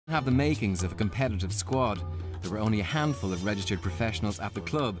Have the makings of a competitive squad. There were only a handful of registered professionals at the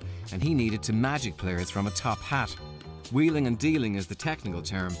club, and he needed to magic players from a top hat. Wheeling and dealing is the technical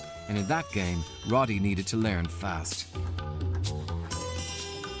term, and in that game, Roddy needed to learn fast.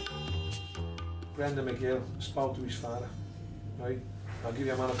 Brendan McGill spoke to his father, right? I'll give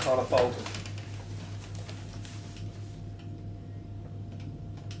you a man a call at Bolton.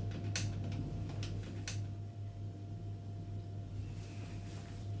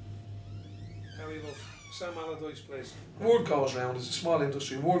 Sam Allardyce place. Word goes round, it's a small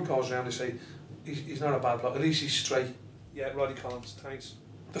industry, word goes round, they say, he's not a bad bloke, at least he's straight. Yeah, Roddy Collins, thanks.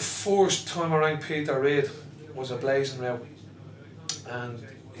 The first time I rang Peter Reid was a blazing row, and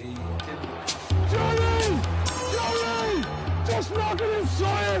he didn't... Johnny! Johnny! Just knock it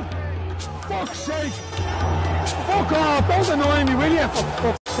inside! Fuck's sake! Fuck off, don't annoy me, will you? For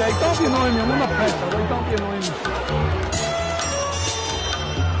fuck's sake, don't be annoying me, I'm not a pet, alright? Don't be annoying me.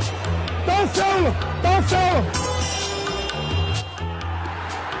 Don't foul him! Don't foul him!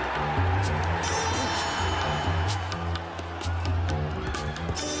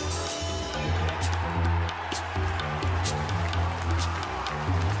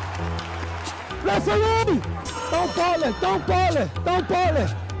 Referee! Don't ball it! Don't ball it! Don't ball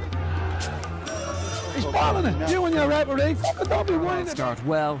it! He's balling it! You and your referee! Fucking don't be whining! Start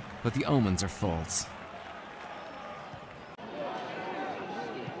well, but the omens are false.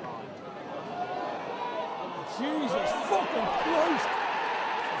 Jesus fucking Christ!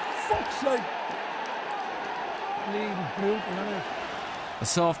 For fuck's sake! Bleeding brute, isn't it? A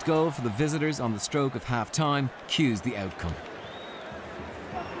soft goal for the visitors on the stroke of half-time cues the outcome.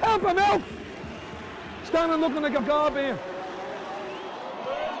 Help him out! Standing looking like a gob here.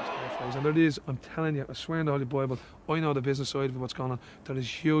 And there is, I'm telling you, I swear in the Holy Bible, I know the business side of what's going on. There is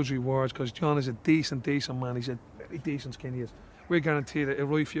huge rewards because John is a decent man. He's a very decent skin, he is. We're guaranteed a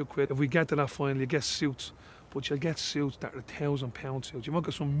right few quid. If we get to that final, you get suits. But you'll get suits that are £1,000 suits. You won't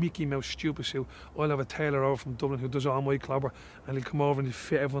get some Mickey Mouse stupid suit. I'll have a tailor over from Dublin who does all my clobber, and he'll come over and he'll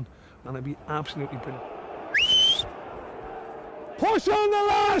fit everyone, and it'll be absolutely brilliant. Push on the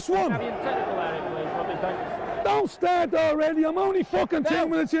last one! Don't start already. I'm only fucking 2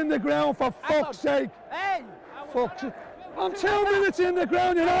 minutes in the ground, for fuck's sake. Hey! Fuck's sake. I'm 2 minutes in the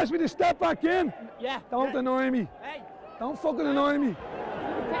ground. You asked me to step back in. Yeah. Don't annoy me. Hey! Don't fucking annoy me.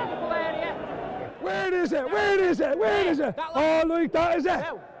 Technical area. Where is it? Where is it? Where is it? Oh, look, that is it.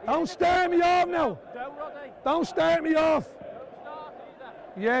 Don't start me off now. Don't, Roddy. Don't start me off. Don't start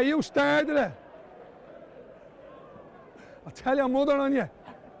either. Yeah, you started it. I'll tell your mother on you.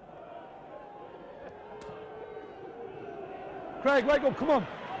 Craig, wake up, come on.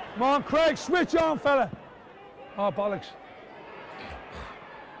 Come on, Craig, switch on, fella. Oh, bollocks.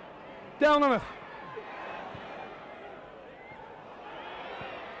 Down on it.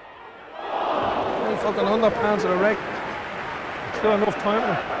 Fucking underpants are wrecked. Still enough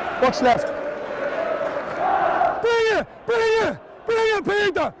time. What's left? Bring it! Bring it! Bring it,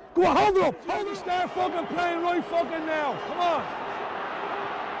 Peter! Go on, hold it up! Hold it, start fucking playing right fucking now. Come on!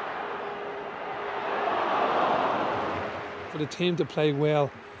 For the team to play well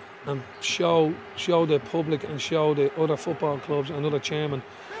and show the public and show the other football clubs and other chairmen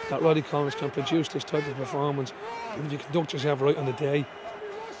that Roddy Collins can produce this type of performance, and if you conduct yourself right on the day,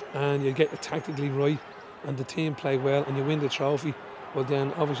 and you get it tactically right, and the team play well, and you win the trophy, well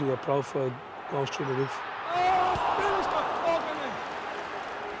then obviously your profile goes through the roof. Oh, finish the fucking thing!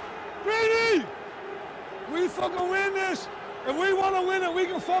 Greeny! We fucking win this! If we want to win it, we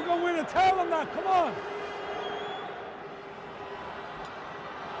can fucking win it. Tell them that, come on!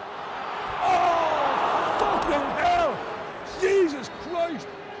 Oh, fucking hell! Jesus Christ!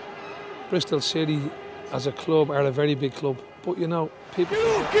 Bristol City as a club are a very big club, but you know, people...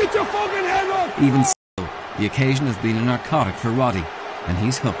 Get your fucking head up! Even so, the occasion has been a narcotic for Roddy, and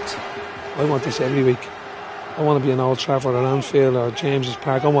he's hooked. I want this every week. I want to be in Old Trafford or Anfield or James's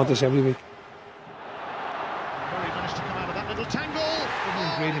Park. I want this every week. He managed to come out of that little tangle. The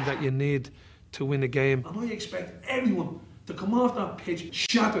ingredient that you need to win a game. And I expect everyone to come off that pitch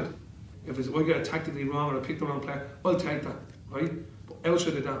shattered. If I get it tactically wrong or I pick the wrong player, I'll take that, right? But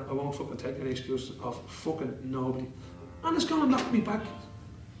outside of that, I won't fucking take any excuses off fucking nobody. And it's going to knock me back.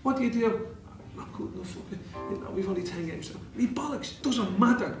 What do you do? Not good enough, fucking. We've only 10 games. Me bollocks, doesn't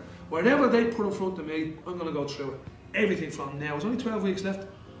matter. Whatever they put in front of me, I'm going to go through it. Everything from now. There's only 12 weeks left.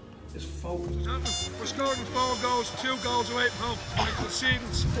 It's focus. We're scoring 4 goals, 2 goals away from home. We're conceding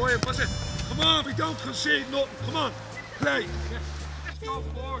 5. What's it? Come on, we don't concede nothing. Come on, play. Let's go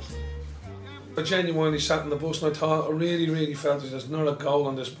forward. I genuinely sat on the bus and I thought, I really felt there's not a goal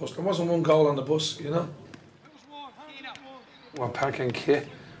on this bus. There wasn't one goal on the bus, you know. We're packing kit.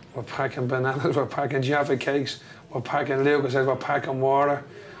 we're packing bananas, we're packing Jaffa cakes, we're packing Lucas said we're packing water.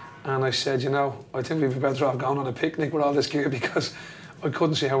 And I said, you know, I think we'd be better off going on a picnic with all this gear because I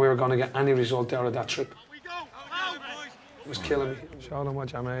couldn't see how we were going to get any result out of that trip. It was killing me. Show them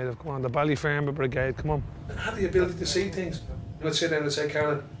what you're made of. Come on, the Ballyfermot Brigade, come on. I had the ability to see things. I'd sit down and say,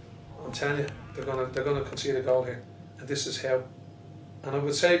 Caroline, I'm telling you, they're gonna concede a goal here, and this is how. And I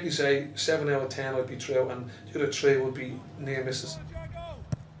would safely say 7 out of 10 I'd be through, and the other 3 would be near misses.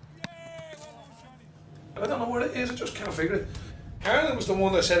 I don't know what it is, I just can't figure it. Caroline was the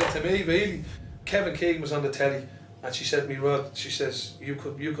one that said it to me, really. Kevin Keegan was on the telly, and she said to me, Rod, she says, you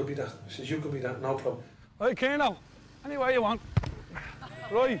could be that. She says, you could be that, no problem. Right, Keno, any way you want.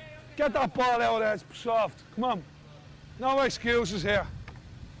 Right, get that ball out there, it's soft. Come on. No excuses here.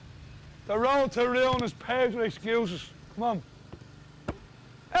 The road to ruin is paved with excuses. Come on.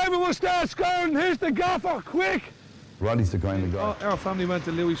 Everyone start scoring, here's the gaffer, quick! Roddy's the kind of guy. Our family went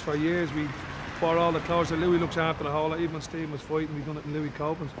to Louis for years. We bought all the clothes that Louis looks after the whole lot. Even when Stephen was fighting, we done it in Louis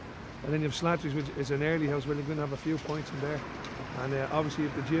Copeland's. And then you have Slattery's, which is an early house where you're going to have a few points in there. And obviously you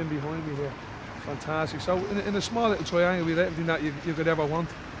have the gym behind me here. Fantastic. So in a small little triangle, we had everything that you could ever want.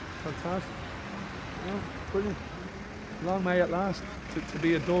 Fantastic. Yeah, brilliant. Long may it last. To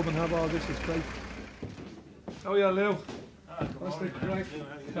be a Dub and have all this is great. Oh yeah, Lou. What's the crack?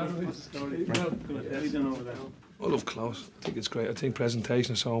 I love clothes. I think it's great. I think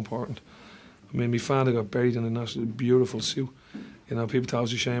presentation is so important. I mean, my father got buried in a absolutely beautiful suit. You know, people thought it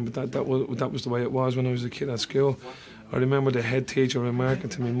was a shame, but that was the way it was when I was a kid at school. I remember the head teacher remarking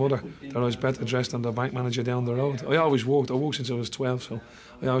to my mother that I was better dressed than the bank manager down the road. I always worked. I worked since I was 12, so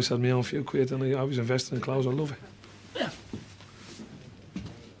I always had my own few quid, and I always invested in clothes. I love it.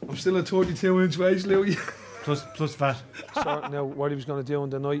 I'm still a 32-inch waist, Louis. Plus fat. Sorting out what he was going to do in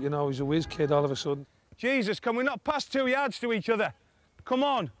the night, you know, he's a whiz kid all of a sudden. Jesus, can we not pass 2 yards to each other? Come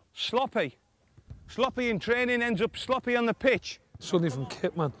on, sloppy. Sloppy in training ends up sloppy on the pitch. Suddenly from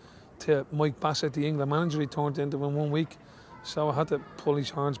Kitman to Mike Bassett, the England manager, he turned into in 1 week. So I had to pull his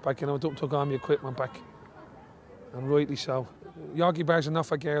horns back, you know, took all my equipment back. And rightly so. Yorkie bars are not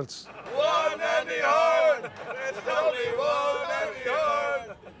for girls. One and the horn! There's only one and the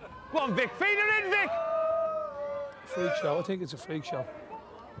horn! Go on, Vic, feed her in, Vic! Freak show, I think it's a freak show.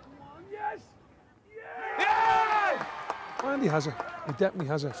 Yes! Yeah! Andy has it. He definitely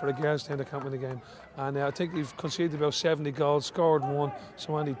has it for a girls' team that can't win the game. And I think we've conceded about 70 goals, scored 1.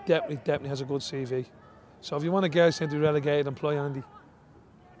 So Andy definitely has a good CV. So if you want a girls' team to be relegated, employ Andy.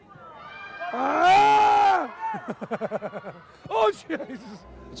 Ah! Oh, Jesus!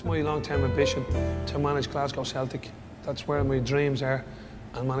 It's my long-term ambition to manage Glasgow Celtic. That's where my dreams are,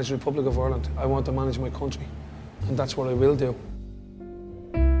 and manage the Republic of Ireland. I want to manage my country, and that's what I will do.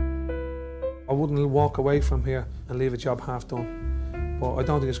 I wouldn't walk away from here and leave a job half done. But I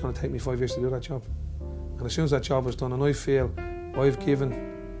don't think it's going to take me 5 years to do that job. And as soon as that job is done, and I feel I've given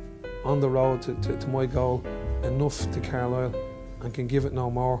on the road to my goal enough to Carlisle and can give it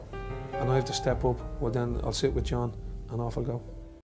no more, and I have to step up, well then I'll sit with John and off I'll go.